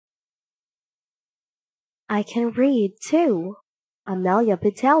I can read, too. Amelia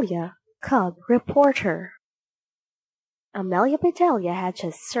Bedelia, cub reporter. Amelia Bedelia had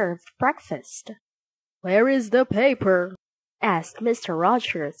just served breakfast. "Where is the paper?" asked Mr.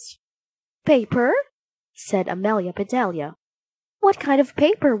 Rogers. Paper? said Amelia Bedelia. What kind of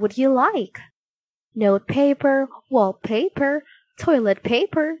paper would you like? Note paper, wallpaper, toilet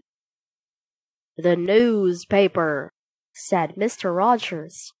paper. "The newspaper," said Mr.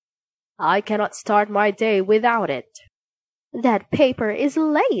 Rogers. "I cannot start my day without it." That paper is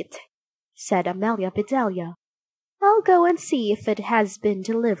late, said Amelia Bedelia. I'll go and see if it has been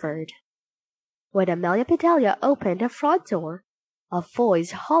delivered. When Amelia Bedelia opened the front door, a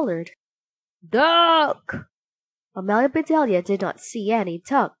voice hollered, "Duck!" Amelia Bedelia did not see any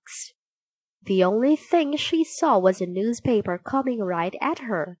ducks. The only thing she saw was a newspaper coming right at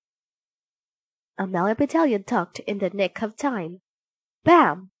her. Amelia Bedelia ducked in the nick of time.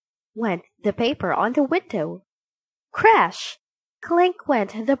 Bam! Went the paper on the window. Crash! Clink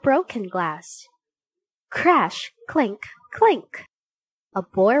went the broken glass. Crash! Clink! Clink! A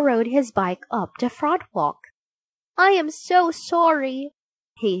boy rode his bike up the front walk. I am so sorry,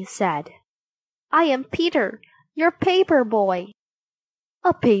 he said. I am Peter, your paper boy.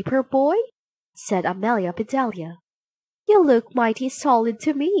 A paper boy? Said Amelia Bedelia. You look mighty solid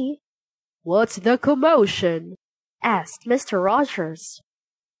to me. "What's the commotion?" asked Mr. Rogers.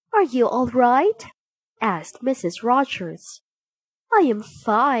 Are you all right? asked Mrs. Rogers. I am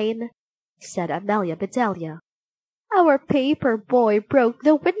fine, said Amelia Bedelia. Our paper boy broke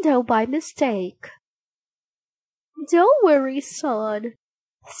the window by mistake. Don't worry, son,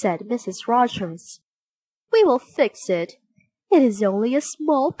 said Mrs. Rogers. We will fix it. It is only a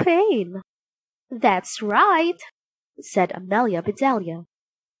small pain. That's right, said Amelia Bedelia.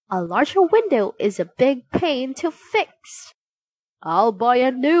 A larger window is a big pain to fix. "I'll buy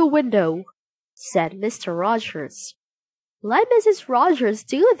a new window," said Mr. Rogers. Let Mrs. Rogers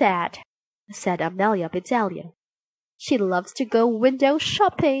do that, said Amelia Bedelia. She loves to go window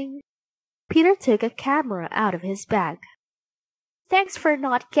shopping. Peter took a camera out of his bag. Thanks for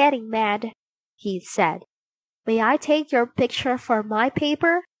not getting mad, he said. May I take your picture for my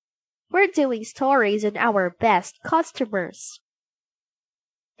paper? We're doing stories on our best customers.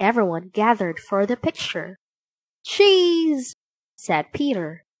 Everyone gathered for the picture. Cheese, said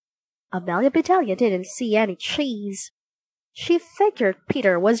Peter. Amelia Bedelia didn't see any cheese. She figured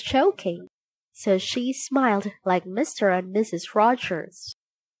Peter was joking, so she smiled like Mr. and Mrs. Rogers.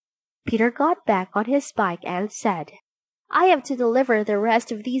 Peter got back on his bike and said, I have to deliver the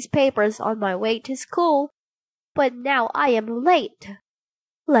rest of these papers on my way to school, but now I am late.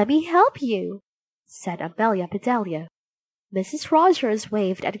 Let me help you, said Amelia Bedelia. Mrs. Rogers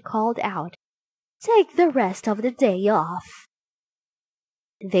waved and called out, Take the rest of the day off.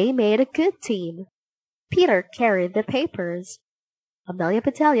 They made a good team. Peter carried the papers. Amelia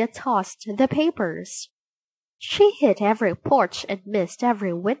Bedelia tossed the papers. She hit every porch and missed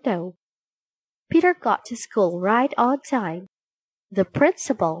every window. Peter got to school right on time. The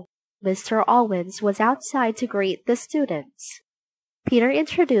principal, Mr. Owens, was outside to greet the students. Peter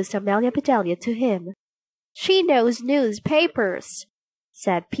introduced Amelia Bedelia to him. She knows newspapers,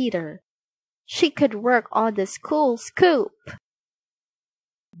 said Peter. She could work on the school scoop.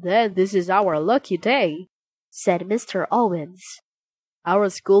 Then this is our lucky day, said Mr. Owens. Our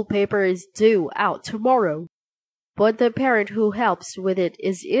school paper is due out tomorrow, but the parent who helps with it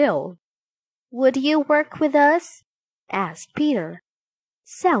is ill. Would you work with us? asked Peter.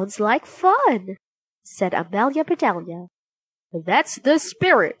 Sounds like fun, said Amelia Bedelia. That's the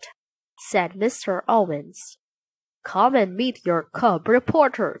spirit, said Mr. Owens. Come and meet your cub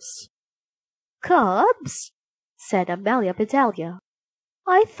reporters. Cubs? said Amelia Bedelia.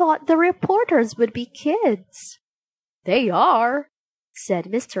 I thought the reporters would be kids. They are, said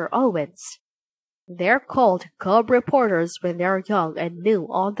Mr. Owens. They're called cub reporters when they're young and new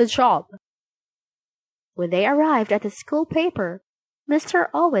on the job. When they arrived at the school paper, Mr.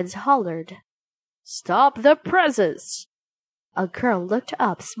 Owens hollered, Stop the presses! A girl looked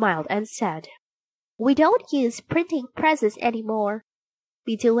up, smiled, and said, We don't use printing presses anymore.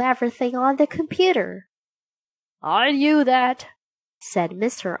 We do everything on the computer. I knew that, said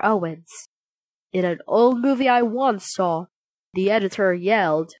Mr. Owens. In an old movie I once saw, the editor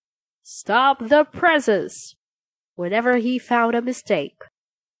yelled, Stop the presses! Whenever he found a mistake.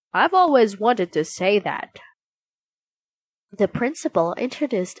 I've always wanted to say that. The principal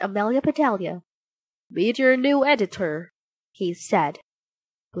introduced Amelia Bedelia. Meet your new editor, he said.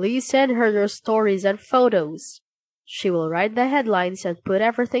 Please send her your stories and photos. She will write the headlines and put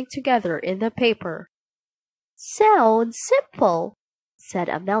everything together in the paper. Sounds simple, said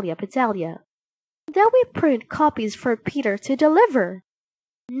Amelia Bedelia. Then we print copies for Peter to deliver.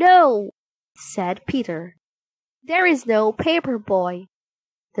 No, said Peter. There is no paper boy.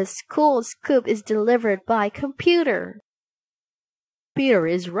 The school scoop is delivered by computer. Peter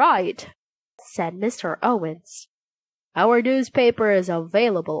is right, said Mr. Owens. Our newspaper is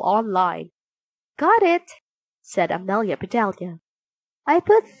available online. Got it, said Amelia Bedelia. I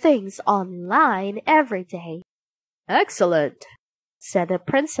put things online every day. Excellent, said the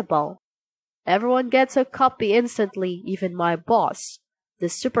principal. Everyone gets a copy instantly, even my boss, the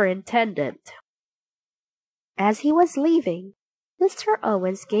superintendent. As he was leaving, Mr.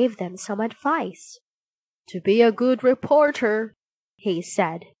 Owens gave them some advice. To be a good reporter, he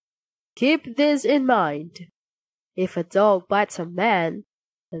said, keep this in mind. If a dog bites a man,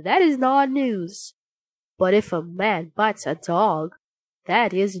 that is not news. But if a man bites a dog,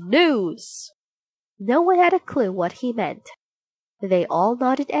 that is news. No one had a clue what he meant. They all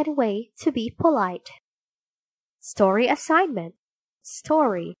nodded anyway to be polite. Story assignment.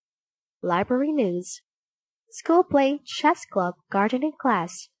 Story. Library news. School play, chess club, gardening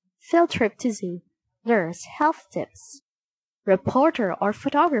class, field trip to zoo, nurse, health tips. Reporter or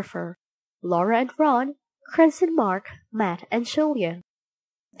photographer. Laura and Ron, Chris and Mark, Matt and Julia.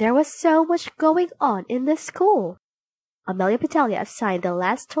 There was so much going on in the school. Amelia Bedelia assigned the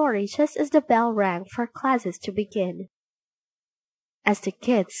last story just as the bell rang for classes to begin. As the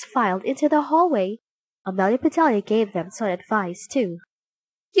kids filed into the hallway, Amelia Bedelia gave them some advice too.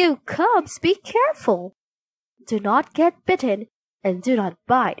 You cubs, be careful! Do not get bitten, and do not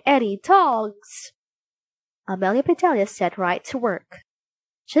bite any dogs! Amelia Bedelia set right to work.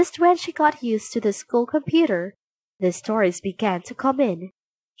 Just when she got used to the school computer, the stories began to come in.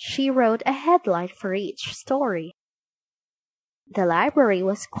 She wrote a headline for each story. The library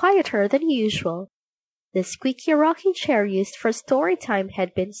was quieter than usual. The squeaky rocking chair used for story time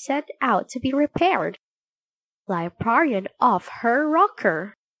had been sent out to be repaired. Librarian off her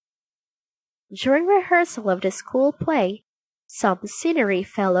rocker. During rehearsal of the school play, some scenery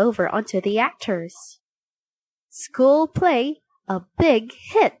fell over onto the actors. School play, a big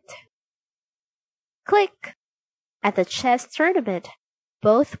hit. Click! At the chess tournament,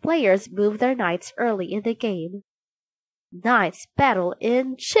 both players moved their knights early in the game. Knights battle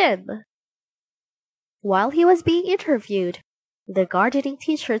in gym. While he was being interviewed, the gardening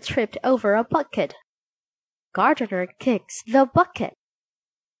teacher tripped over a bucket. Gardener kicks the bucket.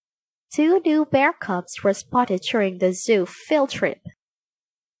 2 new bear cubs were spotted during the zoo field trip.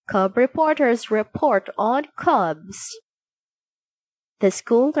 Cub reporters report on cubs. The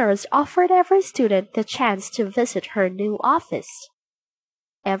school nurse offered every student the chance to visit her new office.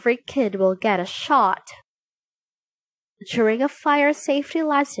 Every kid will get a shot. During a fire safety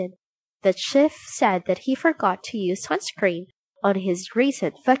lesson, the chief said that he forgot to use sunscreen on his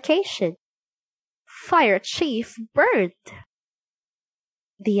recent vacation. Fire chief burned.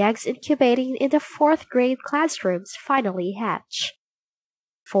 The eggs incubating in the 4th grade classrooms finally hatch.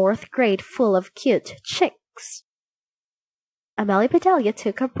 4th grade full of cute chicks. Amelia Bedelia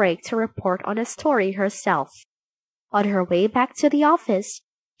took a break to report on a story herself. On her way back to the office,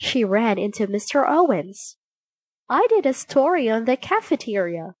 she ran into Mr. Owens. I did a story on the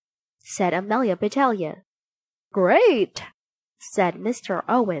cafeteria, said Amelia Bedelia. Great, said Mr.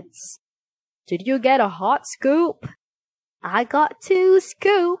 Owens. Did you get a hot scoop? I got 2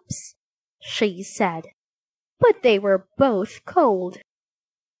 scoops, she said, but they were both cold.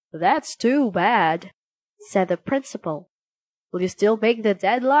 That's too bad, said the principal. Will you still make the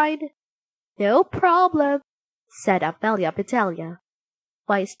deadline? No problem, said Amelia Bedelia.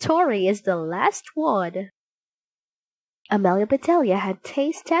 My story is the last one. Amelia Bedelia had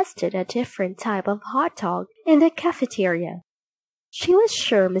taste tested a different type of hot dog in the cafeteria. She was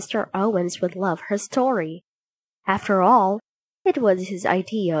sure Mr. Owens would love her story. After all, it was his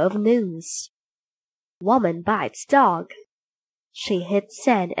idea of news. Woman bites dog. She hit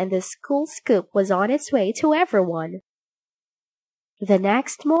send and the school scoop was on its way to everyone. The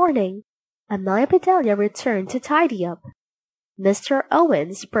next morning, Amelia Bedelia returned to tidy up. Mr.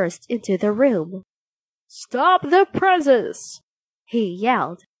 Owens burst into the room. Stop the presses! He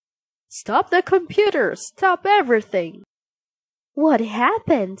yelled. Stop the computer! Stop everything! What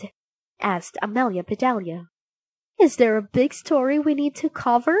happened? Asked Amelia Bedelia. Is there a big story we need to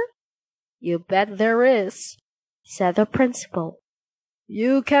cover? You bet there is, said the principal.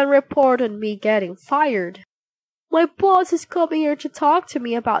 You can report on me getting fired. My boss is coming here to talk to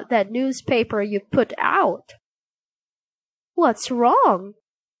me about that newspaper you put out. What's wrong?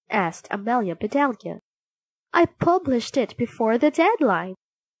 Asked Amelia Bedelia. I published it before the deadline.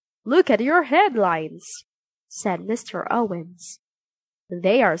 Look at your headlines, said Mr. Owens.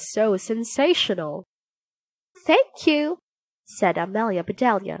 They are so sensational." "Thank you," said Amelia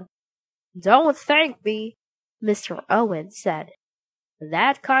Bedelia. "Don't thank me," Mr. Owen said.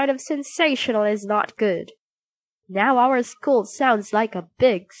 "That kind of sensational is not good. Now our school sounds like a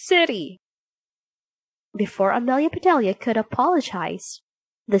big city." Before Amelia Bedelia could apologize,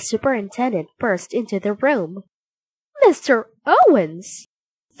 the superintendent burst into the room. "Mr. Owens!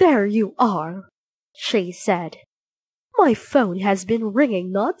 There you are," she said. "My phone has been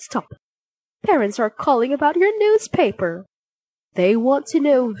ringing non-stop. Parents are calling about your newspaper. They want to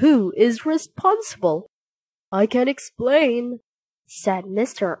know who is responsible." "I can explain," said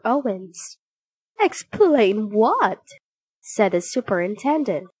Mr. Owens. "Explain what?" said the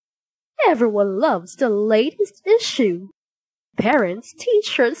superintendent. "Everyone loves the latest issue. Parents,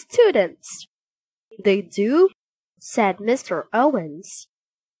 teachers, students." "They do?" said Mr. Owens.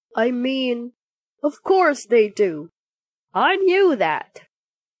 "I mean, of course they do. I knew that."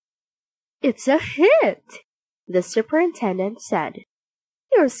 "It's a hit," the superintendent said.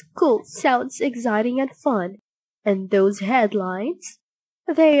 "Your school sounds exciting and fun, and those headlines,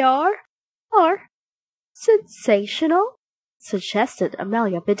 they are sensational," suggested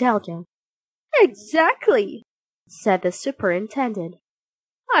Amelia Bedelia. "Exactly," said the superintendent.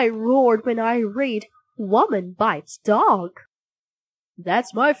 "I roared when I read 'Woman Bites Dog.'"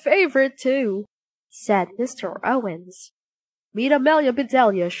 "That's my favorite too," said Mr. Owens. "Meet Amelia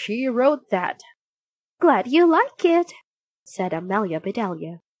Bedelia, she wrote that." "Glad you like it," said Amelia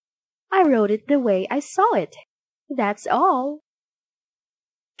Bedelia. "I wrote it the way I saw it. That's all."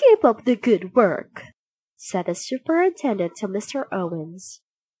 "Keep up the good work," said the superintendent to Mr. Owens.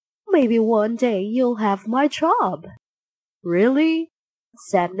 "Maybe one day you'll have my job." "Really?"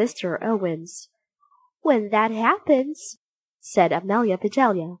 said Mr. Owens. "When that happens," said Amelia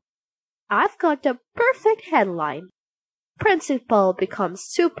Bedelia, "I've got the perfect headline. Principal becomes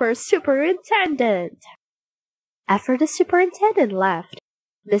superintendent." After the superintendent left,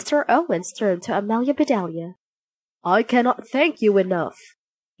 Mr. Owens turned to Amelia Bedelia. "I cannot thank you enough,"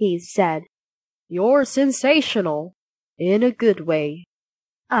 he said. "You're sensational, in a good way."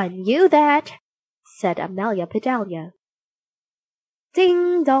 "I knew that," said Amelia Bedelia.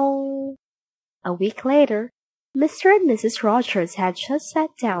 Ding dong! A week later, Mr. and Mrs. Rogers had just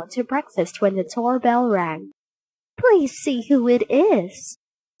sat down to breakfast when the doorbell rang. "Please see who it is,"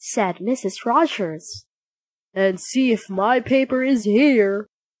 said Mrs. Rogers. "And see if my paper is here,"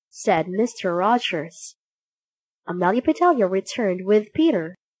 said Mr. Rogers. Amelia Bedelia returned with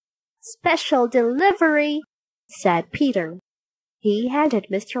Peter. "Special delivery," said Peter. He handed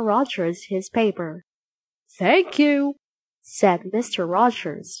Mr. Rogers his paper. "Thank you," said Mr.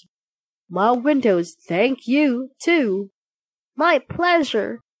 Rogers. "My windows thank you, too." "My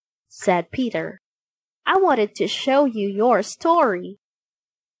pleasure," said Peter. "I wanted to show you your story."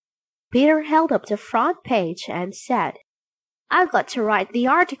 Peter held up the front page and said, "I've got to write the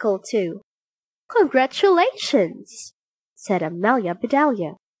article too." "Congratulations," said Amelia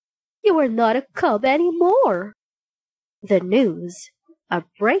Bedelia. "You are not a cub anymore." The news, a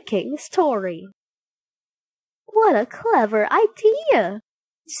breaking story. "What a clever idea,"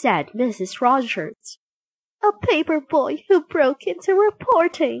 said Mrs. Rogers. "A paper boy who broke into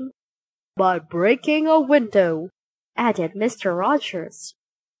reporting." "By breaking a window," added Mr. Rogers.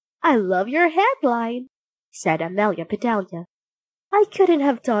 "I love your headline," said Amelia Bedelia. "I couldn't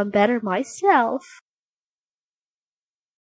have done better myself."